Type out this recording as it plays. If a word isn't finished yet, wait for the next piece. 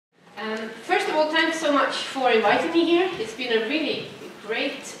much for inviting me here. It's been a really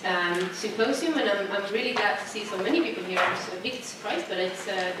great symposium, and I'm really glad to see so many people here. I'm a bit surprised, but it's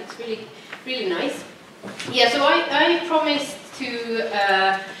really nice. Yeah, so I promised to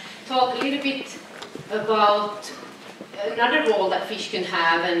talk a little bit about another role that fish can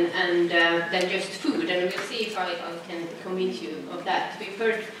have than just food, and we'll see if I can convince you of that. We've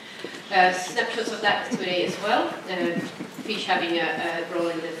heard snapshots of that today as well. Fish having a role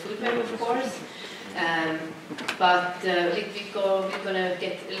in the food web, of course, but we're going to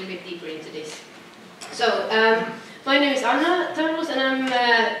get a little bit deeper into this. So, my name is Törnroos, and I'm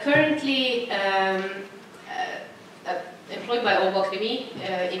currently employed by Akademi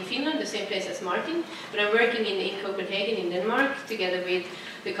in Finland, the same place as Martin, but I'm working in Copenhagen in Denmark together with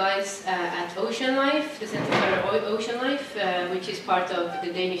the guys at Ocean Life, the Center for Ocean Life, which is part of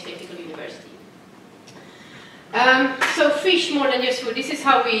the Danish Technical University. So fish more than just food, this is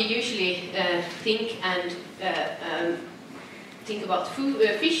how we usually think about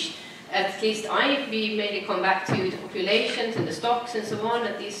fish. At least we mainly come back to the populations and the stocks and so on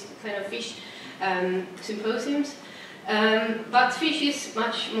at these kind of fish symposiums. But fish is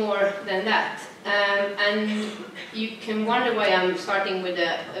much more than that. And you can wonder why I'm starting with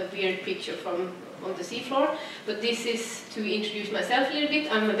a weird picture on the seafloor. But this is to introduce myself a little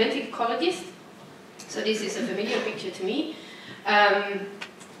bit. I'm a benthic ecologist, so this is a familiar picture to me.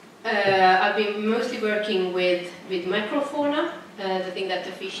 I've been mostly working with macrofauna, the thing that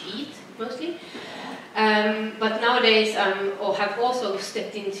the fish eat mostly. But nowadays have also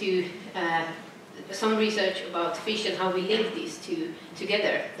stepped into some research about fish and how we link these two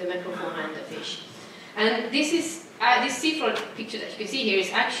together, the macrofauna and the fish. And this is this seafloor picture that you can see here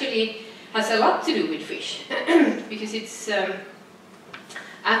has a lot to do with fish because it's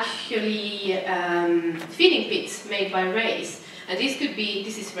actually feeding pits made by rays. And this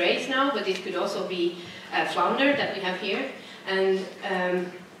is rays now, but it could also be flounder that we have here. And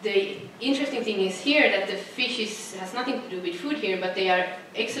the interesting thing is here that the fish has nothing to do with food here, but they are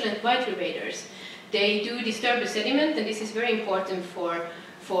excellent bioturbators. They do disturb the sediment, and this is very important for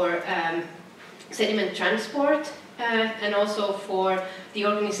sediment transport and also for the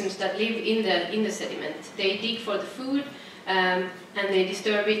organisms that live in the sediment. They dig for the food and they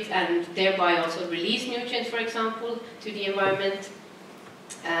disturb it, and thereby also release nutrients, for example, to the environment,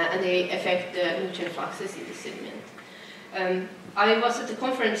 and they affect the nutrient fluxes in the sediment. I was at the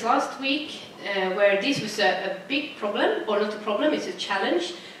conference last week where this was a big problem, or not a problem, it's a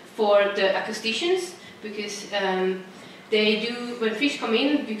challenge for the acousticians, because when fish come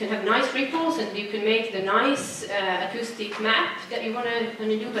in, you can have nice ripples and you can make the nice acoustic map that you want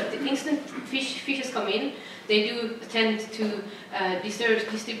to do, but the instant fishes come in, they do tend to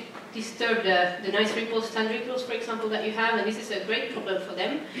disturb the nice ripples, sand ripples, for example, that you have, and this is a great problem for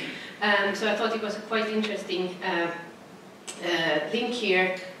them. So I thought it was a quite interesting link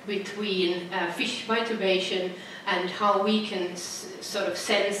here between fish bioturbation and how we can sort of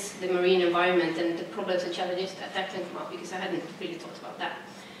sense the marine environment and the problems and challenges that can come up, because I hadn't really thought about that.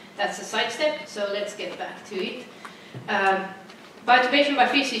 That's a side step, so let's get back to it. Bioturbation by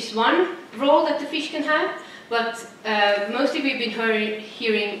fish is one role that the fish can have, but mostly we've been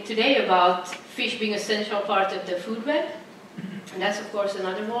hearing today about fish being a central part of the food web, and that's of course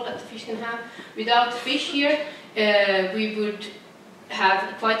another role that the fish can have. Without fish here, we would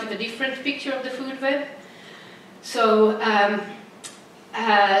have quite a different picture of the food web. So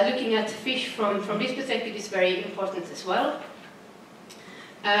looking at fish from this perspective is very important as well.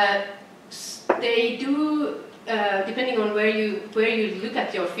 They do, depending on where you look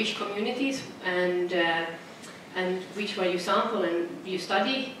at your fish communities and which one you sample and you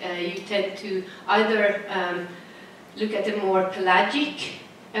study, you tend to either look at the more pelagic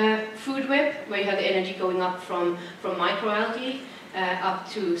food web, where you have the energy going up from microalgae up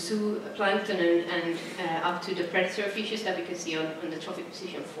to zooplankton and up to the predator fishes that we can see on the trophic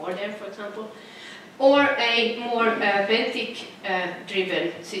position 4 there, for example. Or a more benthic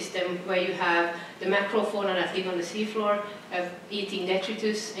driven system where you have the macrofauna that live on the seafloor eating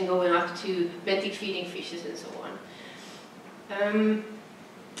detritus and going up to benthic feeding fishes and so on.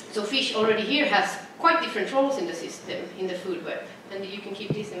 So fish already here has quite different roles in the system, in the food web, and you can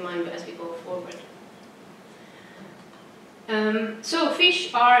keep this in mind as we go forward. So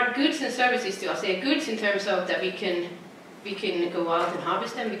fish are goods and services to us. They are goods in terms of that we can go out and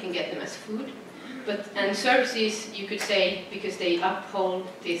harvest them, we can get them as food. And services, you could say, because they uphold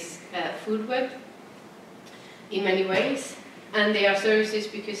this food web in many ways. And they are services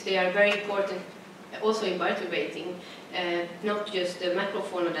because they are very important also in bioturbating, not just the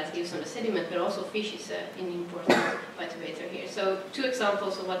macrofauna that lives on the sediment, but also fish is an important bioturbator here. So 2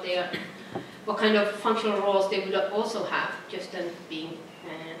 examples of what they are what kind of functional roles they would also have, just than being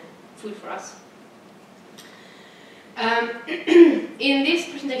food for us. In this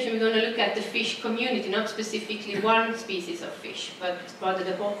presentation, we're going to look at the fish community, not specifically one species of fish, but rather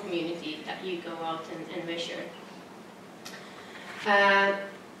the whole community that you go out and measure.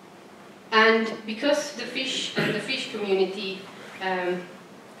 And because the fish and the fish community,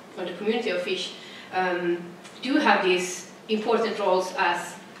 or the community of fish, do have these important roles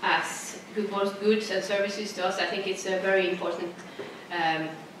as both goods and services to us, I think it's a very important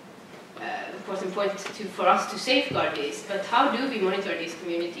point for us to safeguard this. But how do we monitor these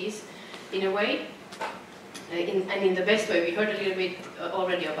communities in a way, and in the best way? We heard a little bit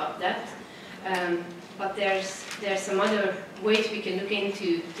already about that. But there's some other ways we can look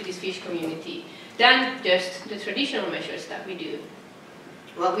into this fish community than just the traditional measures that we do.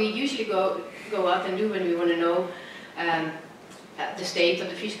 What we usually go out and do when we want to know the state of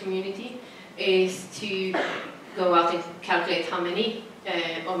the fish community is to go out and calculate how many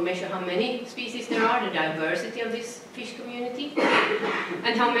or measure how many species there are, the diversity of this fish community,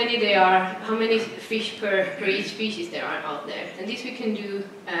 and how many fish per each species there are out there. And this we can do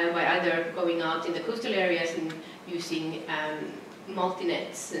by either going out in the coastal areas and using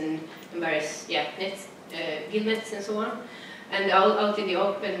multi-nets and various nets, gill nets and so on. And out in the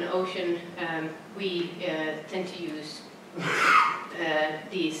open ocean, we tend to use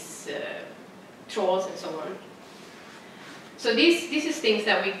these trawls and so on. So this is things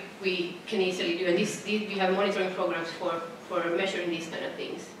that we can easily do, and we have monitoring programs for measuring these kind of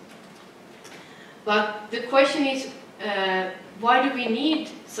things. But the question is, why do we need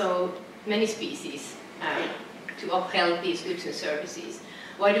so many species to uphold these goods and services?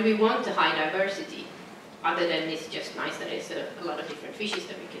 Why do we want a high diversity, other than it's just nice that there's a lot of different fishes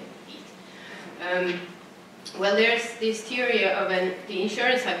that we can eat? Well, there's this theory of the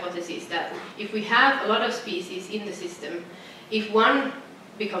insurance hypothesis that if we have a lot of species in the system, if one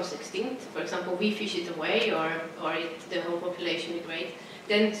becomes extinct, for example, we fish it away or the whole population degrades,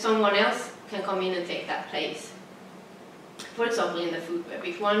 then someone else can come in and take that place. For example, in the food web,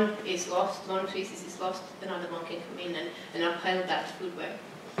 if one is lost, one species is lost, another one can come in and uphold that food web.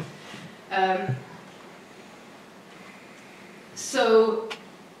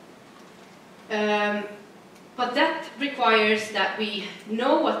 But that requires that we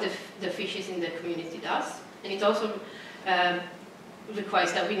know what the fishes in the community does, and it also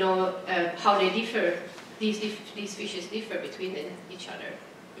requires that we know how they differ. These fishes differ between each other,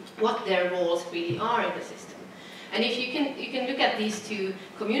 what their roles really are in the system. And if you can look at these two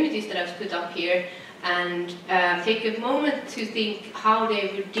communities that I've put up here and take a moment to think how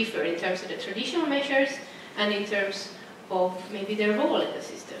they would differ in terms of the traditional measures and in terms of maybe their role in the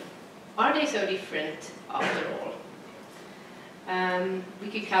system. Are they so different after all? We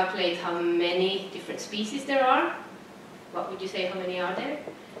could calculate how many different species there are. What would you say, how many are there?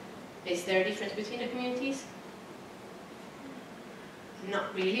 Is there a difference between the communities?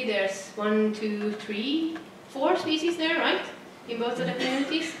 Not really. There's 1, 2, 3, 4 species there, right? In both of the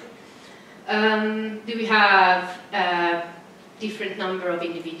communities. Do we have a different number of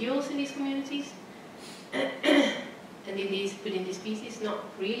individuals in these communities? And within these species, not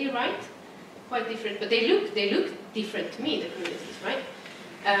really, right? Quite different, but they look different to me, the communities, right?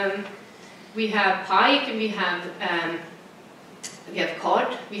 We have pike and we have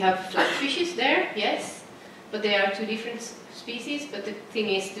cod, we have flatfishes there, yes, but they are two different species. But the thing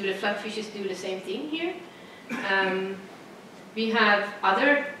is, do the flatfishes do the same thing here? We have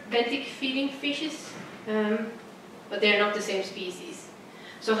other benthic feeding fishes, but they're not the same species.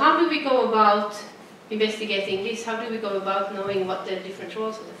 So how do we go about investigating this? How do we go about knowing what the different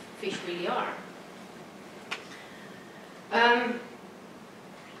roles of the fish really are?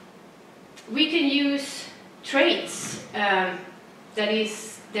 We can use traits, that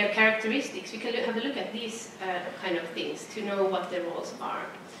is, their characteristics. We can have a look at these kind of things to know what their roles are.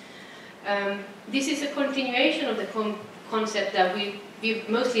 This is a continuation of the concept that we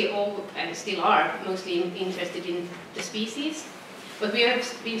mostly all, and still are, mostly interested in the species. But we have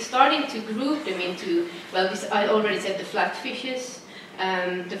been starting to group them into, well, I already said the flatfishes,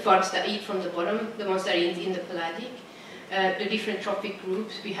 the ones that eat from the bottom, the ones that are in the pelagic, the different trophic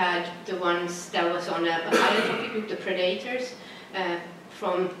groups. We had the ones that was on a higher trophic group, the predators,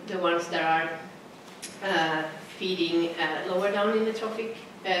 from the ones that are feeding lower down in the trophic,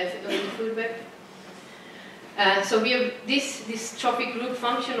 in the food web. So we have this trophic group,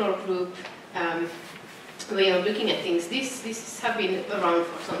 functional group, way of looking at things. This have been around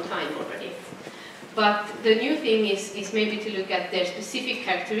for some time already. But the new thing is maybe to look at their specific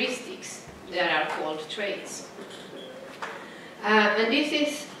characteristics that are called traits. And this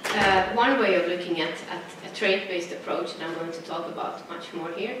is one way of looking at a trait-based approach, and I'm going to talk about much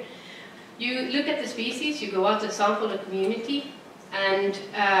more here. You look at the species, you go out and sample the community, and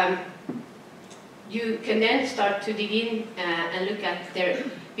you can then start to dig in and look at their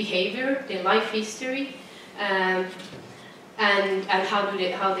behavior, their life history, and how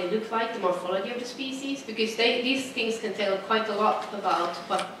they look like, the morphology of the species, because these things can tell quite a lot about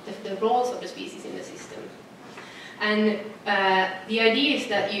what the roles of the species in the system. And the idea is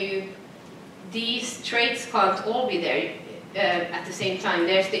that these traits can't all be there at the same time.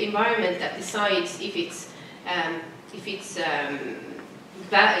 There's the environment that decides if it's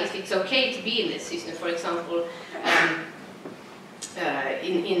okay to be in this system. For example,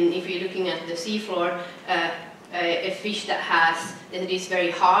 if you're looking at the seafloor, a fish that is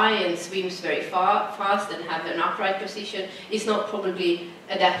very high and swims very fast and have an upright position is not probably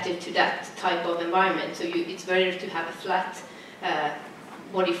adapted to that type of environment. So it's better to have a flat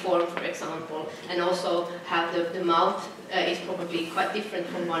body form, for example, and also have the mouth is probably quite different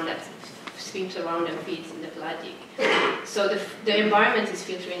from one that swims around and feeds in the pelagic. So the environment is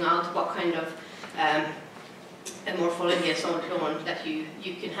filtering out what kind of morphology and so on that you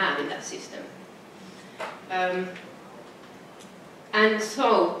can have in that system. And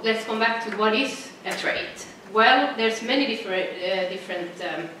so let's come back to what is a trait. Well, there's many different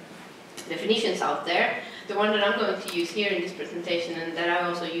definitions out there. The one that I'm going to use here in this presentation, and that I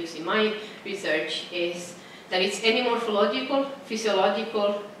also use in my research, is that it's any morphological,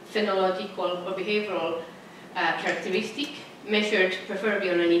 physiological, phenological, or behavioral characteristic measured preferably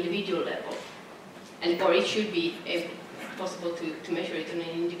on an individual level, or it should be possible to measure it on an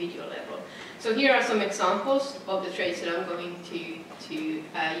individual level. So here are some examples of the traits that I'm going to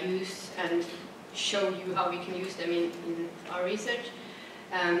use and show you how we can use them in our research.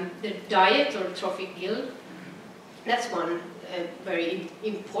 The diet or trophic gill, that's one very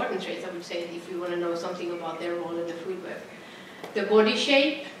important trait, I would say, if we want to know something about their role in the food web. The body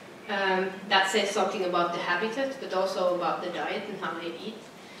shape, that says something about the habitat, but also about the diet and how they eat.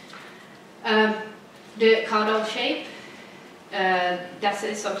 The caudal shape, that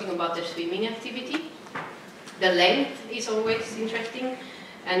says something about their swimming activity. The length is always interesting,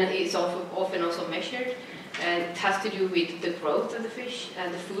 and it's often also measured. It has to do with the growth of the fish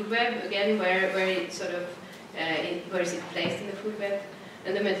and the food web, again, where it sort of, where is it placed in the food web,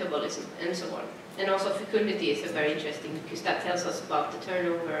 and the metabolism, and so on. And also fecundity is very interesting, because that tells us about the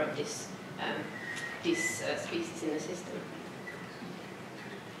turnover of this species in the system.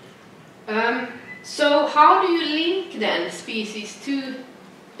 So how do you link then species to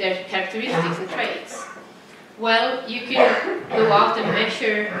their characteristics and traits? Well, you can go out and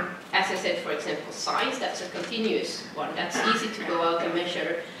measure, as I said, for example, size. That's a continuous one. That's easy to go out and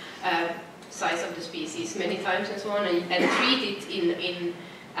measure size of the species many times and so on, and treat it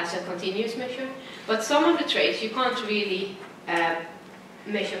as a continuous measure. But some of the traits you can't really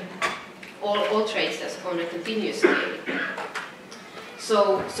measure all traits that's on a continuous scale.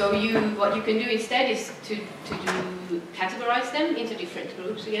 So what you can do instead is to categorize them into different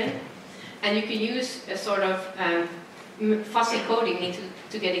groups again, and you can use a sort of fuzzy coding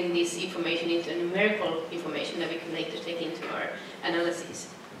into getting this information into numerical information that we can later take into our analysis.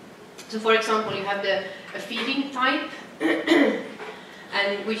 So, for example, you have a feeding type,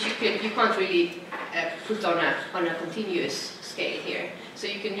 and which you can't really put on a continuous scale here. So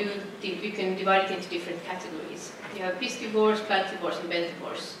you can divide it into different categories. You have piscivores, planktivores, and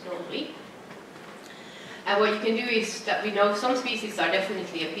bentivores normally. And what you can do is that we know some species are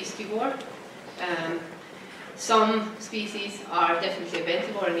definitely a piscivore. Some species are definitely a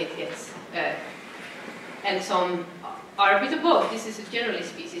bentivore, and it gets, and some are a bit of both. This is a generalist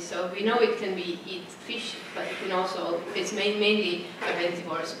species, so we know it can eat fish, but it can also, it's mainly a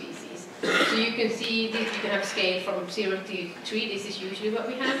bentivore species. So you can see that you can have a scale from 0 to 3, this is usually what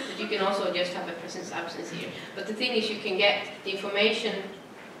we have, but you can also just have a presence-absence here. But the thing is, you can get the information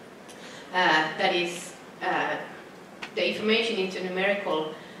that is the information into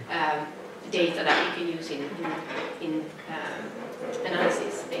numerical data that you can use in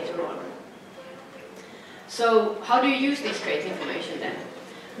analysis later on. So how do you use this trait information then?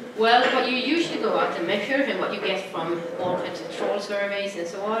 Well, what you usually go out and measure, and what you get from all kinds of trawl surveys and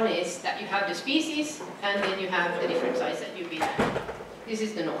so on, is that you have the species, and then you have the different size that you've been at. This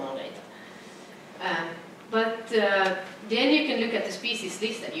is the normal data. But then you can look at the species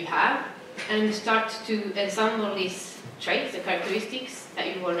list that you have, and start to ensemble these traits, the characteristics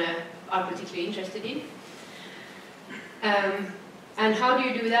that you are particularly interested in. And how do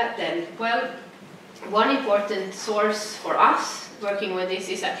you do that then? Well, one important source for us working with this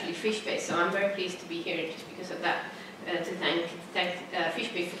is actually FishBase, so I'm very pleased to be here just because of that. to thank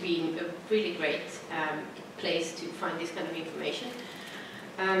FishBase for being a really great place to find this kind of information.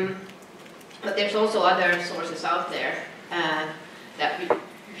 But there's also other sources out there that with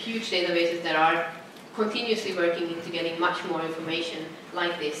huge databases that are continuously working into getting much more information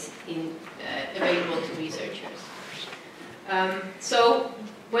like this available to researchers. So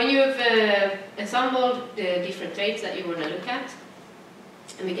when you've assembled the different traits that you want to look at,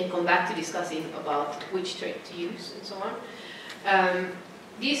 and we can come back to discussing about which trait to use and so on.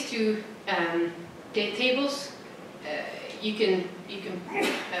 These two tables you can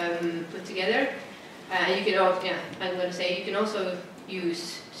put together. You can also, I'm going to say you can also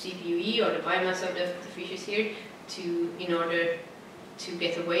use CPUE or the biomass of the fishes here in order to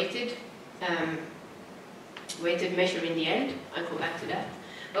get a weighted measure in the end. I'll come back to that.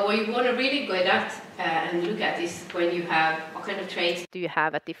 But what you want to really go at and look at is when you have what kind of traits do you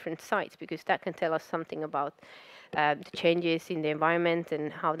have at different sites, because that can tell us something about the changes in the environment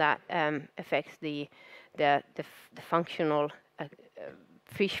and how that affects the functional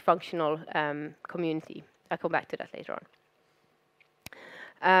fish functional community. I'll come back to that later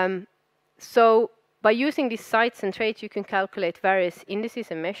on. So by using these sites and traits, you can calculate various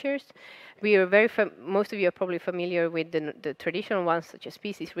indices and measures. We are most of you are probably familiar with the traditional ones, such as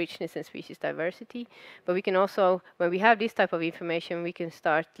species richness and species diversity. But we can also, when we have this type of information, we can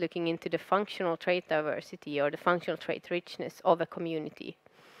start looking into the functional trait diversity or the functional trait richness of a community.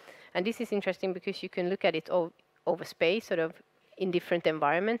 And this is interesting because you can look at it over space, sort of in different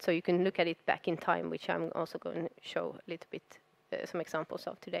environments. So you can look at it back in time, which I'm also going to show a little bit some examples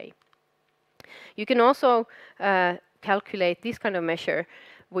of today. You can also calculate this kind of measure,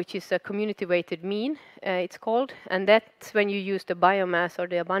 which is a community-weighted mean, it's called, and that's when you use the biomass or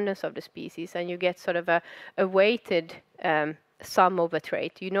the abundance of the species, and you get sort of a weighted sum of a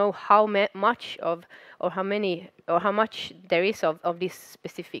trait. You know how much of, or how many, or how much there is of this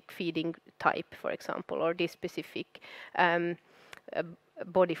specific feeding type, for example, or this specific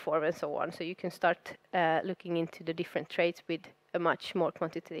body form and so on. So you can start looking into the different traits with a much more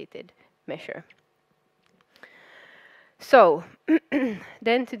quantitated measure. So,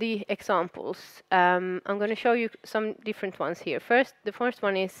 then to the examples. I'm going to show you some different ones here. The first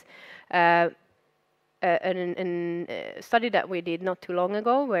one is a study that we did not too long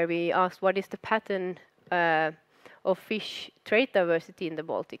ago, where we asked what is the pattern of fish trait diversity in the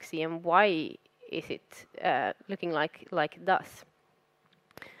Baltic Sea, and why is it looking like it does.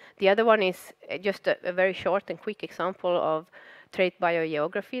 The other one is just a very short and quick example of trait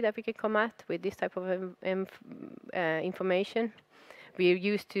biogeography that we can come at with this type of information. We're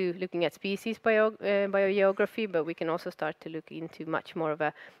used to looking at species biogeography, but we can also start to look into much more of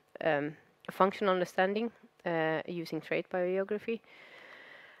a functional understanding using trait biogeography.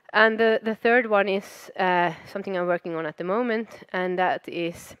 And the third one is something I'm working on at the moment, and that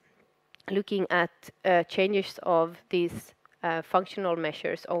is looking at changes of these functional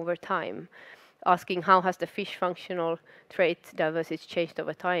measures over time, asking how has the fish functional trait diversity changed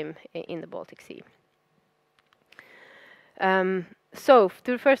over time in the Baltic Sea. So,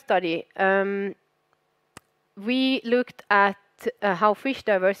 to the first study, we looked at how fish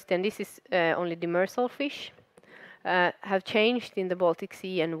diversity, and this is only demersal fish, have changed in the Baltic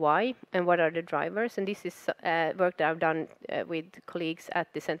Sea and why, and what are the drivers. And this is work that I've done with colleagues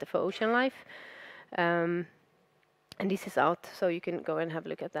at the Center for Ocean Life. And this is out, so you can go and have a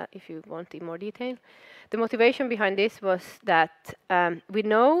look at that if you want in more detail. The motivation behind this was that we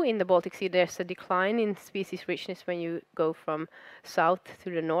know in the Baltic Sea there's a decline in species richness when you go from south to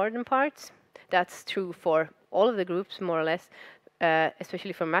the northern parts. That's true for all of the groups, more or less,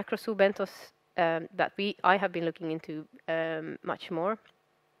 especially for macrozoobenthos that I have been looking into much more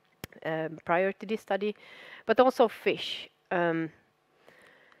prior to this study, but also fish.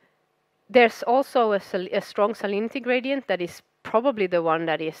 There's also a strong salinity gradient that is probably the one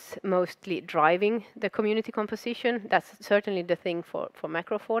that is mostly driving the community composition. That's certainly the thing for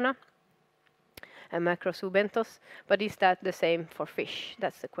macrofauna and macrozoobenthos, but is that the same for fish?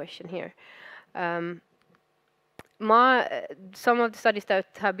 That's the question here. Some of the studies that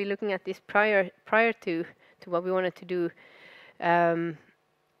have been looking at this prior to what we wanted to do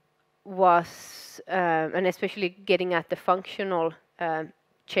was, and especially getting at the functional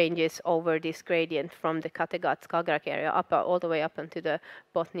changes over this gradient from the Kattegat-Skagerrak area all the way up into the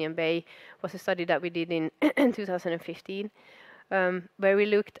Botnian Bay, was a study that we did in 2015, where we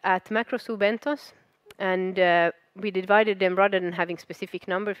looked at macrozoobenthos, and we divided them, rather than having specific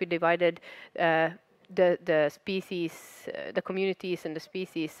numbers, we divided the species, the communities and the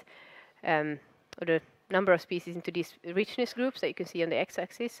species, or number of species into these richness groups that you can see on the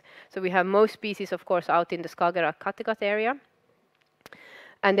x-axis. So we have most species, of course, out in the Skagerrak-Kattegat area.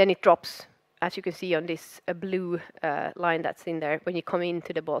 And then it drops, as you can see on this blue line that's in there when you come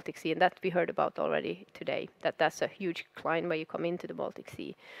into the Baltic Sea. And that we heard about already today, that's a huge climb where you come into the Baltic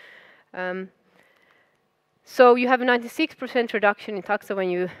Sea. So you have a 96% reduction in taxa when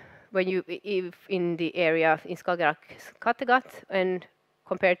you in the area in Skagerrak-Kattegat, and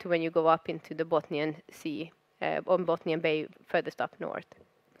compared to when you go up into the Botnian Sea, on Botnian Bay furthest up north,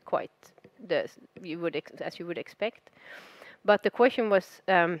 quite as you would expect. But the question was,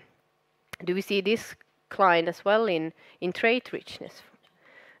 do we see this decline as well in trait richness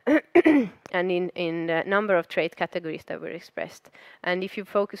and in the number of trait categories that were expressed? And if you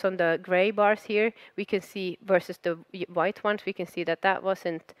focus on the gray bars here, we can see versus the white ones, we can see that that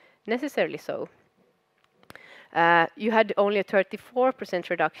wasn't necessarily so. You had only a 34%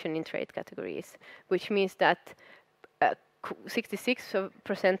 reduction in trait categories, which means that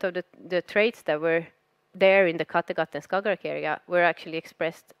 66% of the traits that were there in the Kattegat and Skagerrak area were actually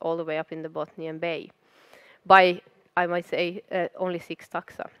expressed all the way up in the Botnian Bay by, I might say, only 6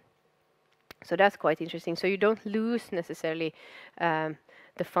 taxa. So that's quite interesting. So you don't lose necessarily the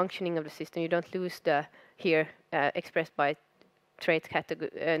functioning of the system. You don't lose the here expressed by trait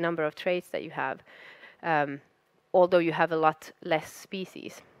category number of traits that you have, although you have a lot less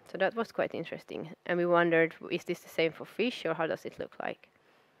species. So that was quite interesting. And we wondered, is this the same for fish, or how does it look like?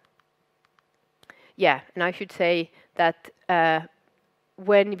 Yeah, and I should say that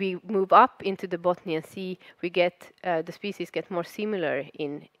when we move up into the Botnian Sea, we get the species get more similar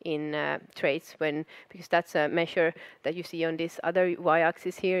in traits, because that's a measure that you see on this other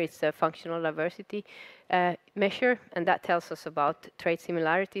y-axis here. It's a functional diversity measure, and that tells us about trait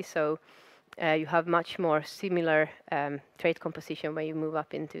similarity. So you have much more similar trait composition when you move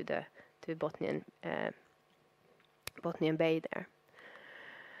up into the Botnian Bay there.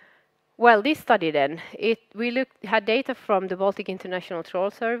 Well, this study then, we had data from the Baltic International Trawl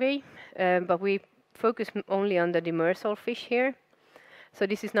Survey, but we focused only on the demersal fish here. So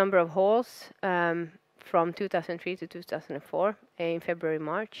this is number of hauls from 2003 to 2004 in February,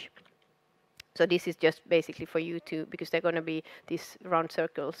 March. So this is just basically for you to, because they're going to be these round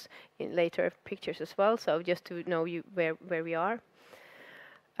circles in later pictures as well. So just to know where we are.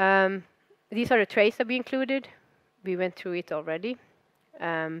 These are the traits that we included. We went through it already.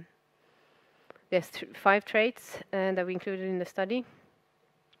 There's 5 traits that we included in the study.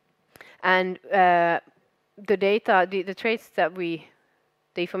 And the data, the traits that the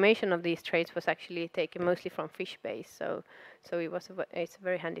information of these traits was actually taken mostly from FishBase. So it's a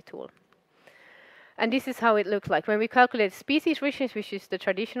very handy tool. And this is how it looks like. When we calculate species richness, which is the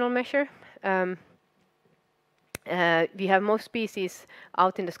traditional measure, we have most species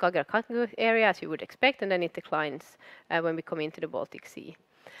out in the Skagerrak area, as you would expect, and then it declines when we come into the Baltic Sea.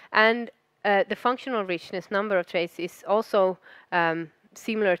 And the functional richness number of traits is also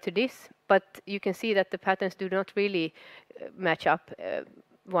similar to this, but you can see that the patterns do not really match up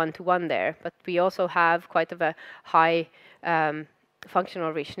one-to-one there. But we also have quite of a high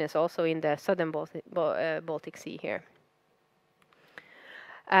functional richness also in the southern Baltic Sea here.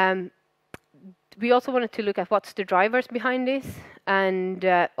 We also wanted to look at what's the drivers behind this, and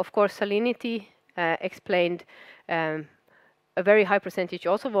of course salinity explained a very high percentage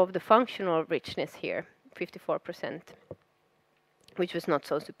also of the functional richness here, 54%, which was not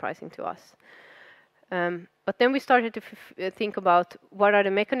so surprising to us. But then we started to think about what are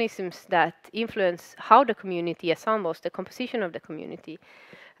the mechanisms that influence how the community assembles, the composition of the community.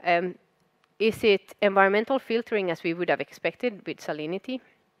 Is it environmental filtering as we would have expected with salinity?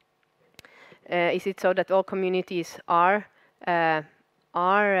 Is it so that all communities are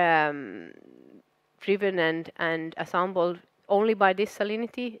driven and assembled only by this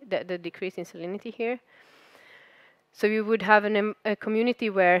salinity, the decrease in salinity here? So you would have a community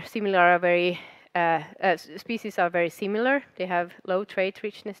where species are very similar. They have low trait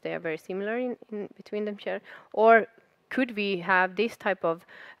richness. They are very similar in between them. Or could we have this type of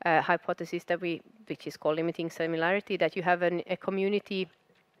hypothesis which is called limiting similarity, that you have a community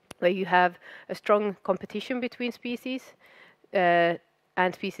where you have a strong competition between species, and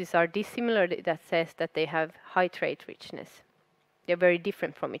species are dissimilar, that says that they have high trait richness. They're very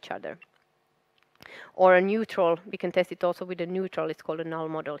different from each other. Or a neutral, we can test it also with a neutral, it's called a null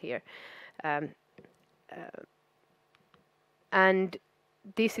model here. And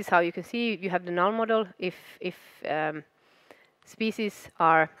this is how you can see, you have the null model. If species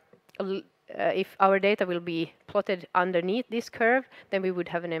are, if our data will be plotted underneath this curve, then we would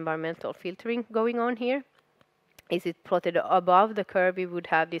have an environmental filtering going on here. Is it plotted above the curve, we would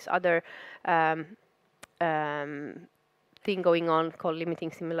have this other thing going on called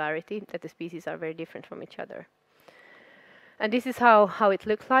limiting similarity, that the species are very different from each other. And this is how it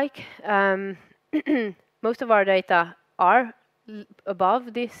looks like. Most of our data are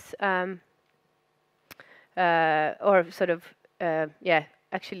above this, or sort of,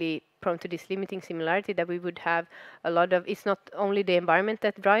 actually prone to this limiting similarity, that we would have a lot of, it's not only the environment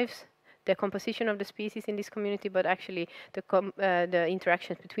that drives the composition of the species in this community, but actually the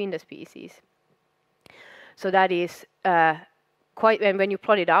interactions between the species. So that is quite, and when you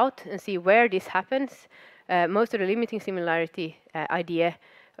plot it out and see where this happens, most of the limiting similarity idea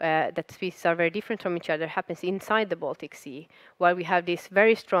that species are very different from each other happens inside the Baltic Sea, while we have this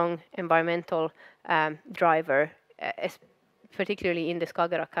very strong environmental driver, particularly in the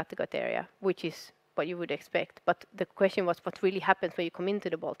Skagerrak-Kattegat area, which is what you would expect. But the question was, what really happens when you come into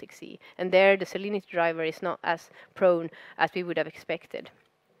the Baltic Sea? And there, the salinity driver is not as prone as we would have expected.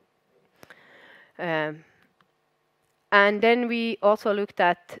 And then we also looked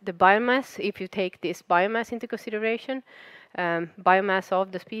at the biomass, if you take this biomass into consideration, biomass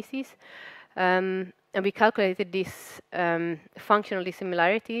of the species. And we calculated these functional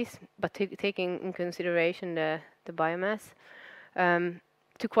dissimilarities, but taking in consideration the biomass,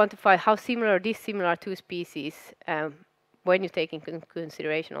 to quantify how similar or dissimilar two species, when you take in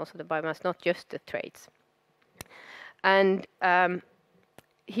consideration also the biomass, not just the traits. And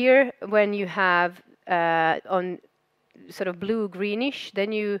here, when you have on sort of blue-greenish,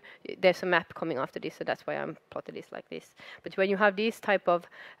 then there's a map coming after this, so that's why I'm plotted this like this. But when you have this type of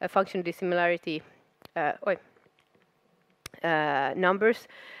functional dissimilarity numbers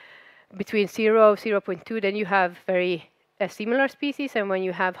between 0 and 0.2, then you have very similar species, and when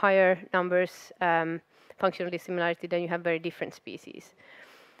you have higher numbers, functional dissimilarity, then you have very different species.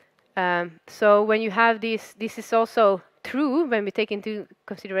 So when you have this is also true when we take into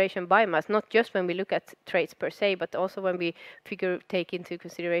consideration biomass, not just when we look at traits per se, but also when we take into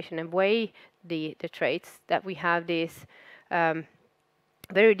consideration and weigh the traits, that we have these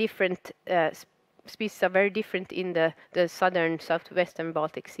very different species are very different in the southern, southwestern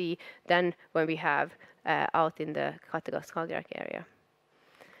Baltic Sea than when we have out in the Kattegat-Skagerrak area.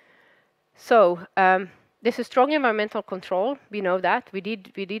 So there's a strong environmental control. We know that. We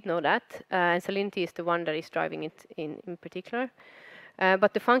did know that. And salinity is the one that is driving it in particular.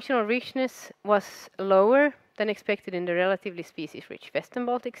 But the functional richness was lower than expected in the relatively species-rich Western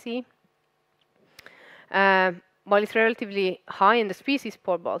Baltic Sea, while it's relatively high in the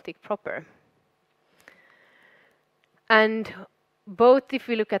species-poor Baltic proper. And both, if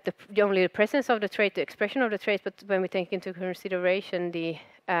we look at only the presence of the trait, the expression of the traits, but when we take into consideration the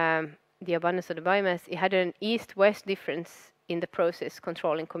abundance of the biomass, it had an east-west difference in the process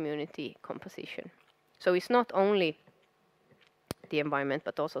controlling community composition. So it's not only the environment,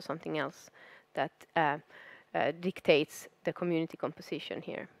 but also something else that dictates the community composition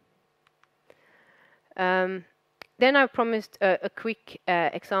here. Then I promised a quick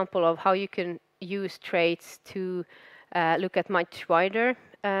example of how you can use traits to look at much wider,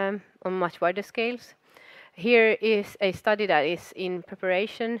 on much wider scales. Here is a study that is in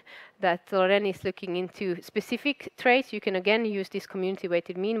preparation that Lorraine is looking into specific traits. You can again use this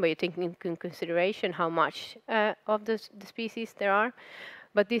community-weighted mean where you're taking into consideration how much of the species there are.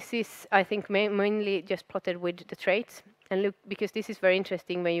 But this is, I think, mainly just plotted with the traits. And look, because this is very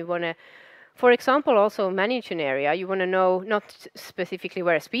interesting when you want to, for example, also manage an area. You want to know not specifically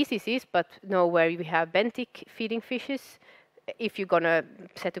where a species is, but know where we have benthic feeding fishes. If you're going to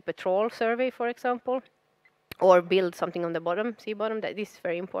set up a trawl survey, for example, or build something on the bottom, sea bottom, that this is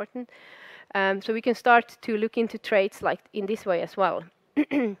very important. So we can start to look into traits like in this way as well,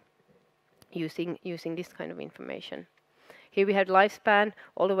 using this kind of information. Here we have lifespan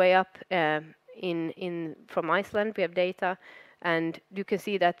all the way up from Iceland. We have data, and you can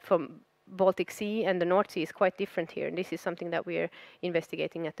see that from Baltic Sea and the North Sea is quite different here. And this is something that we are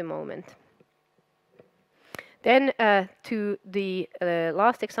investigating at the moment. Then to the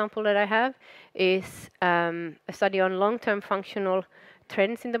last example that I have is a study on long-term functional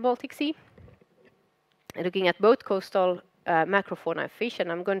trends in the Baltic Sea, looking at both coastal macrofauna and fish,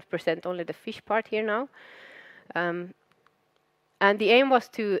 and I'm going to present only the fish part here now. And the aim was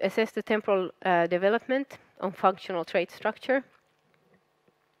to assess the temporal development on functional trait structure.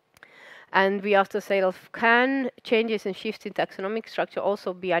 And we asked ourselves, can changes and shifts in taxonomic structure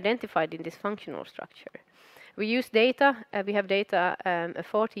also be identified in this functional structure? We use data. We have data, a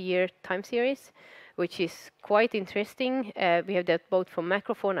 40-year time series, which is quite interesting. We have that both from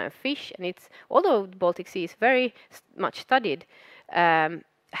macrofauna and fish, and it's, although the Baltic Sea is very much studied,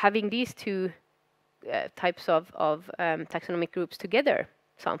 having these two types of taxonomic groups together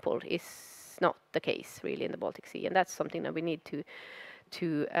sampled is not the case really in the Baltic Sea, and that's something that we need to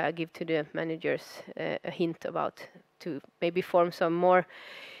give to the managers a hint about, to maybe form some more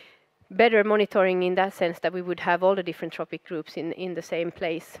better monitoring in that sense, that we would have all the different trophic groups in the same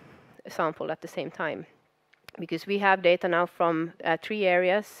place sampled at the same time. Because we have data now from 3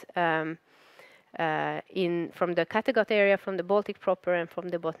 areas, from the Kattegat area, from the Baltic proper, and from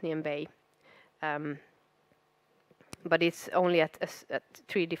the Botnian Bay. But it's only at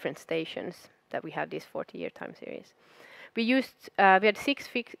 3 different stations that we have this 40-year time series. We had 6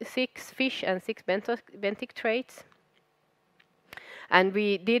 fish and 6 benthic traits. And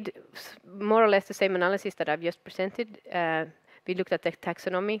we did more or less the same analysis that I've just presented. We looked at the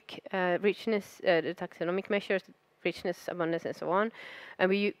taxonomic richness, the taxonomic measures, richness, abundance, and so on. And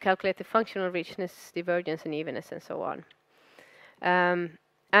we calculated functional richness, divergence, and evenness, and so on.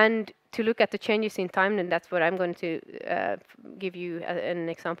 And to look at the changes in time, and that's what I'm going to give you an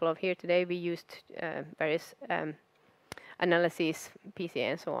example of here today, we used various analyses,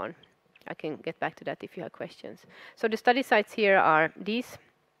 PCA, and so on. I can get back to that if you have questions. So the study sites here are these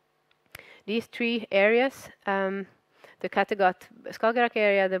 3 areas, the Kattegat-Skagerrak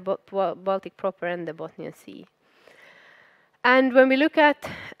area, the Baltic proper, and the Botnian Sea. And when we look at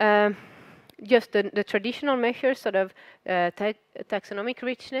just the traditional measures, sort of taxonomic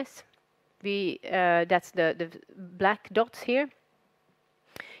richness, that's the black dots here.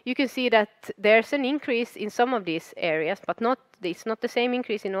 You can see that there's an increase in some of these areas, but it's not the same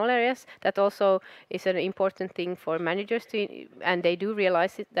increase in all areas. That also is an important thing for managers and they do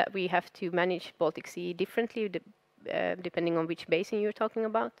realize that we have to manage Baltic Sea differently depending on which basin you're talking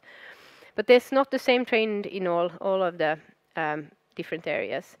about. But there's not the same trend in all of the different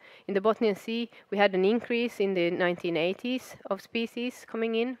areas. In the Botnian Sea, we had an increase in the 1980s of species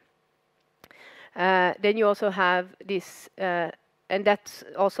coming in. Then you also have this and that's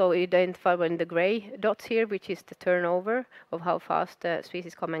also identified in the gray dots here, which is the turnover of how fast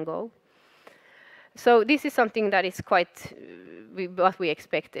species come and go. So this is something that is quite what we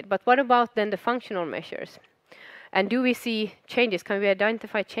expected. But what about then the functional measures? And do we see changes? Can we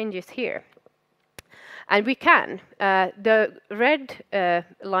identify changes here? And we can. The red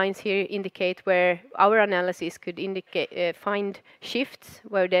lines here indicate where our analysis could indicate find shifts,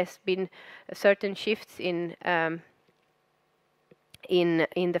 where there's been certain shifts in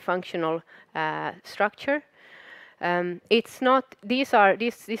the functional structure. It's not. This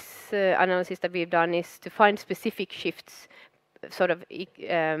analysis that we've done is to find specific shifts, sort of.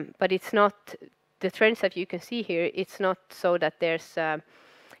 But it's not the trends that you can see here. It's not so that there's.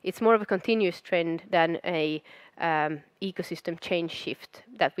 It's more of a continuous trend than a ecosystem change shift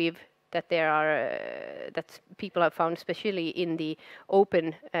that people have found, especially in the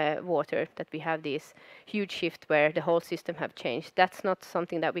open water, that we have this huge shift where the whole system have changed. That's not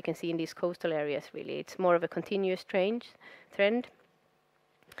something that we can see in these coastal areas, really. It's more of a continuous trend.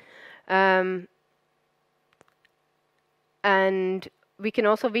 And we can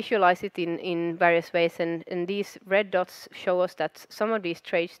also visualize it in various ways, and these red dots show us that some of these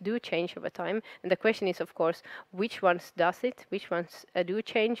traits do change over time. And the question is, of course, which ones does it, which ones do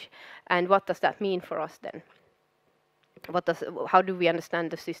change, and what does that mean for us then? How do we understand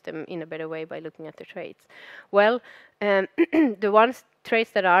the system in a better way by looking at the traits? Well, the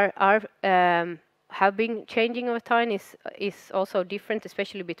traits that have been changing over time is also different,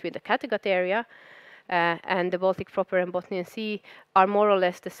 especially between the Kattegat area. And the Baltic proper and Botnian Sea are more or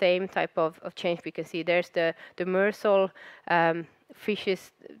less the same type of change we can see. There's the demersal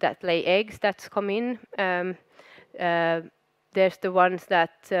fishes that lay eggs that's come in. There's the ones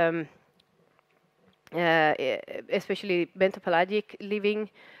that, especially bentopelagic living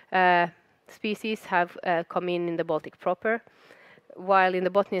species, have come in the Baltic proper, while in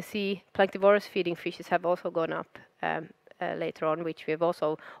the Botnian Sea, planktivorous feeding fishes have also gone up. Later on, which we have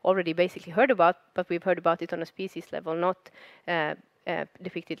also already basically heard about, but we've heard about it on a species level, not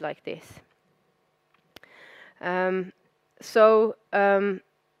depicted like this.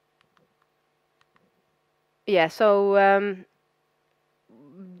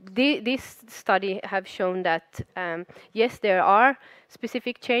 This study have shown that yes, there are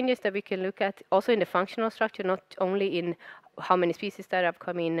specific changes that we can look at, also in the functional structure, not only in how many species that have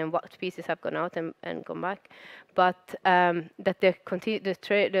come in and what species have gone out and gone back, but that the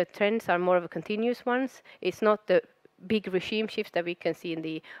trends are more of a continuous ones. It's not the big regime shifts that we can see in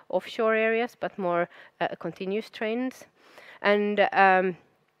the offshore areas, but more continuous trends. And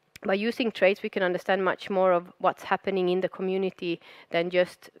by using traits, we can understand much more of what's happening in the community than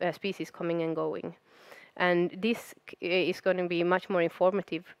just species coming and going. And this is going to be much more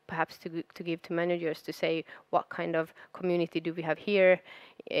informative, perhaps, to give to managers to say what kind of community do we have here.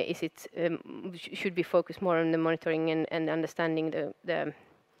 Is it should we focus more on the monitoring and understanding the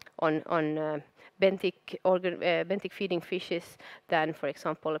on benthic feeding fishes than, for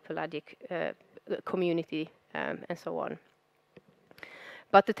example, a pelagic community and so on.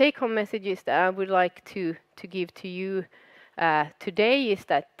 But the take-home messages that I would like to give to you today is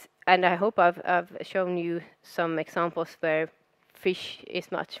that, and I hope I've shown you some examples where fish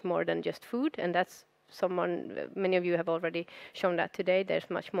is much more than just food, and that's many of you have already shown that today. There's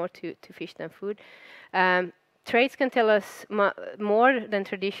much more to fish than food. Traits can tell us more than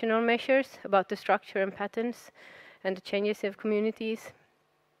traditional measures about the structure and patterns and the changes of communities.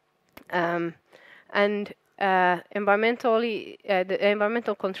 Environmentally, the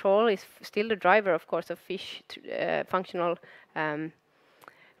environmental control is still the driver, of course, of fish functional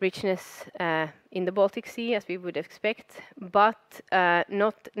richness in the Baltic Sea, as we would expect, but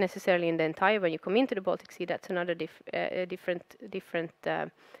not necessarily in the entire. When you come into the Baltic Sea, that's another different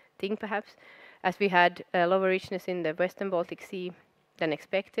thing, perhaps, as we had lower richness in the Western Baltic Sea than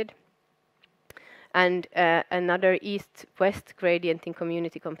expected, and another east-west gradient in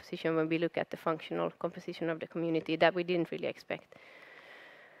community composition when we look at the functional composition of the community that we didn't really expect.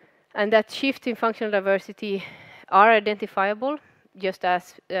 And that shift in functional diversity are identifiable, just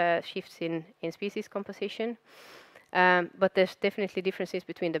as shifts in species composition. But there's definitely differences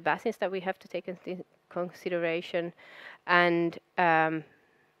between the basins that we have to take into consideration. And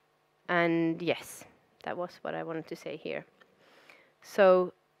yes, that was what I wanted to say here.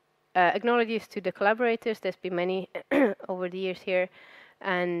 So acknowledges to the collaborators. There's been many over the years here.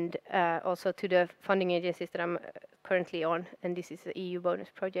 And also to the funding agencies that I'm currently on. And this is the EU bonus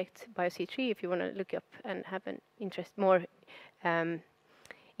project, BioC3, if you want to look up and have an interest more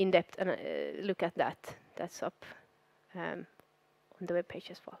in-depth look at that. That's up on the webpage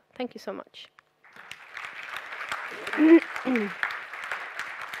as well. Thank you so much.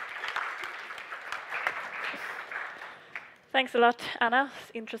 Thanks a lot, Anna.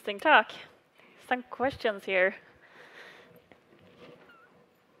 Interesting talk. Some questions here.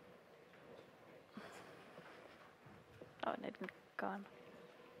 Oh, it didn't go on.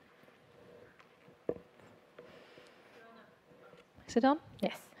 Is it on?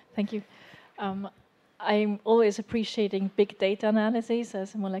 Yes. Thank you. I'm always appreciating big data analysis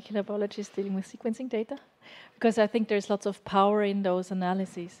as a molecular biologist dealing with sequencing data, because I think there's lots of power in those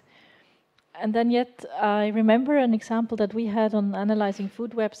analyses. And then yet, I remember an example that we had on analyzing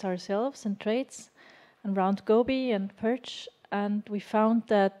food webs ourselves and traits, and round goby and perch, and we found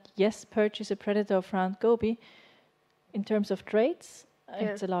that, yes, perch is a predator of round goby in terms of traits. Yeah.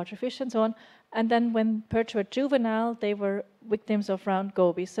 It's a larger fish and so on. And then when perch were juvenile, they were victims of round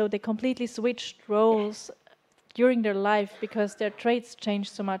goby. So they completely switched roles during their life because their traits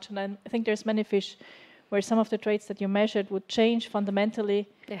changed so much. And I think there's many fish where some of the traits that you measured would change fundamentally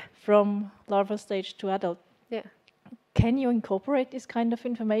from larval stage to adult. Yeah. Can you incorporate this kind of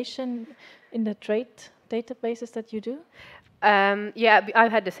information in the trait databases that you do? Yeah,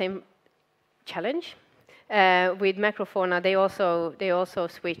 I've had the same challenge. With macrofauna, they also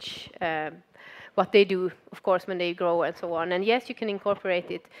switch what they do, of course, when they grow and so on. And yes, you can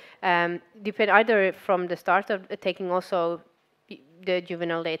incorporate it. Depend either from the start of taking also the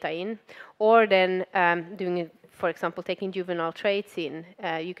juvenile data in, or then doing it, for example, taking juvenile traits in.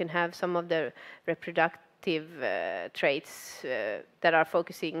 You can have some of the reproductive traits that are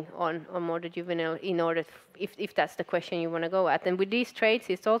focusing on more the juvenile in order, if that's the question you want to go at. And with these traits,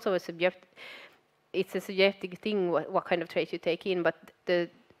 it's also a subjective thing what kind of traits you take in, but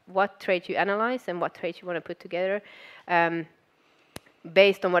what traits you analyze and what traits you want to put together.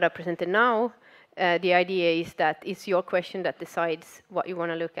 Based on what I presented now, the idea is that it's your question that decides what you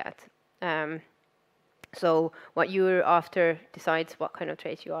want to look at. So what you're after decides what kind of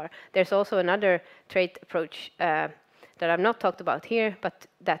traits you are. There's also another trait approach that I've not talked about here, but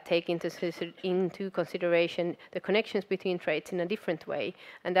that take into consideration the connections between traits in a different way,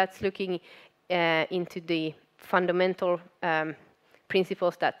 and that's looking into the fundamental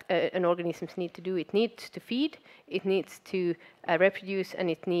principles that an organism needs to do. It needs to feed, it needs to reproduce, and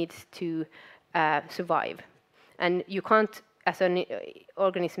it needs to survive. And you can't, as an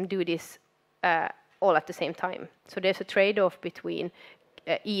organism, do this all at the same time. So there's a trade-off between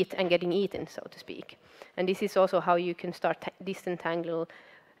eat and getting eaten, so to speak. And this is also how you can start disentangle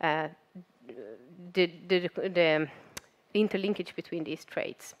the interlinkage between these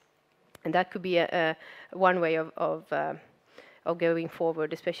traits. And that could be one way of going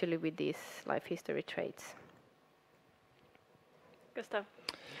forward, especially with these life history traits. Gustav?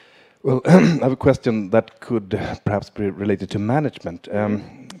 Well, I have a question that could perhaps be related to management,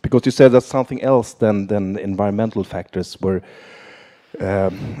 because you said that something else than environmental factors were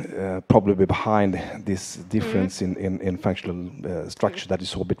probably behind this difference in functional structure that you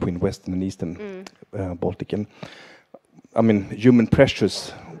saw between Western and Eastern Baltic. And I mean, human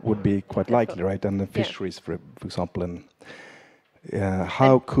pressures would be quite likely, right? And the fisheries, for example. And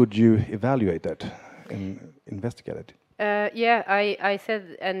how could you evaluate that and investigate it? Yeah, I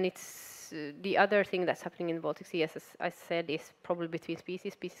said, and it's the other thing that's happening in the Baltic Sea, as I said, is probably between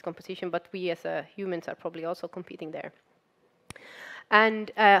species composition, but we as humans are probably also competing there.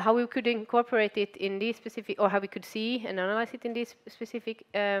 And how we could incorporate it in these specific, or how we could see and analyze it in these specific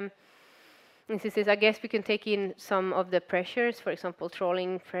instances, I guess we can take in some of the pressures, for example,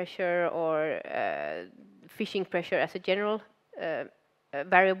 trawling pressure or fishing pressure as a general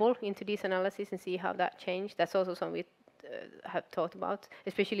variable into this analysis and see how that changed. That's also something we have thought about,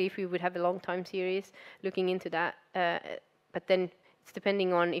 especially if we would have a long time series looking into that. But then it's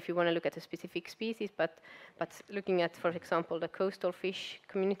depending on if you want to look at a specific species, but looking at, for example, the coastal fish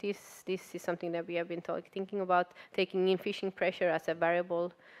communities, this is something that we have been thinking about, taking in fishing pressure as a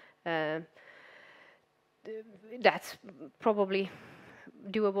variable. That's probably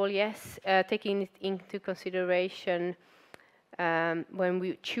doable, yes. Taking it into consideration when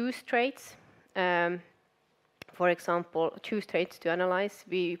we choose traits, for example, choose traits to analyze,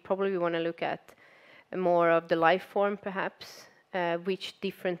 we probably want to look at more of the life form, perhaps, which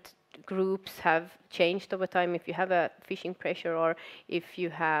different groups have changed over time. If you have a fishing pressure, or if you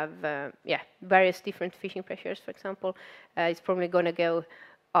have various different fishing pressures, for example, it's probably going to go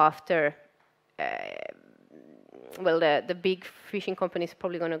after. Well, the big fishing companies are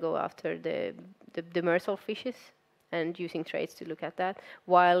probably going to go after the demersal fishes and using traits to look at that,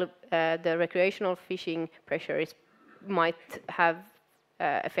 while the recreational fishing pressure might have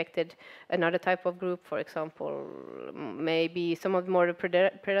affected another type of group, for example, maybe some of the more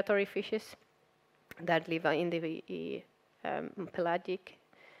predatory fishes that live in the pelagic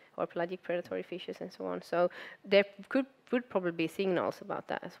predatory fishes and so on. So there would probably be signals about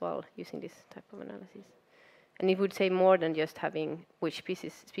that as well using this type of analysis. And it would say more than just having which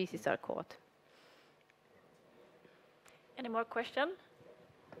species are caught. Any more questions?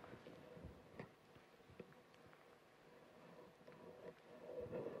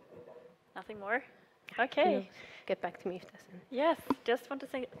 Nothing more? Okay. Get back to me if there's any. Yes, just want to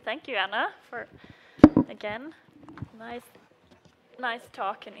say thank you, Anna, for, again, nice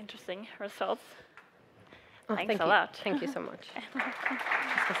talk and interesting results. Oh, Thanks a lot. Thank you so much.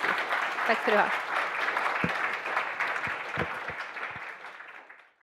 Tack ska du ha.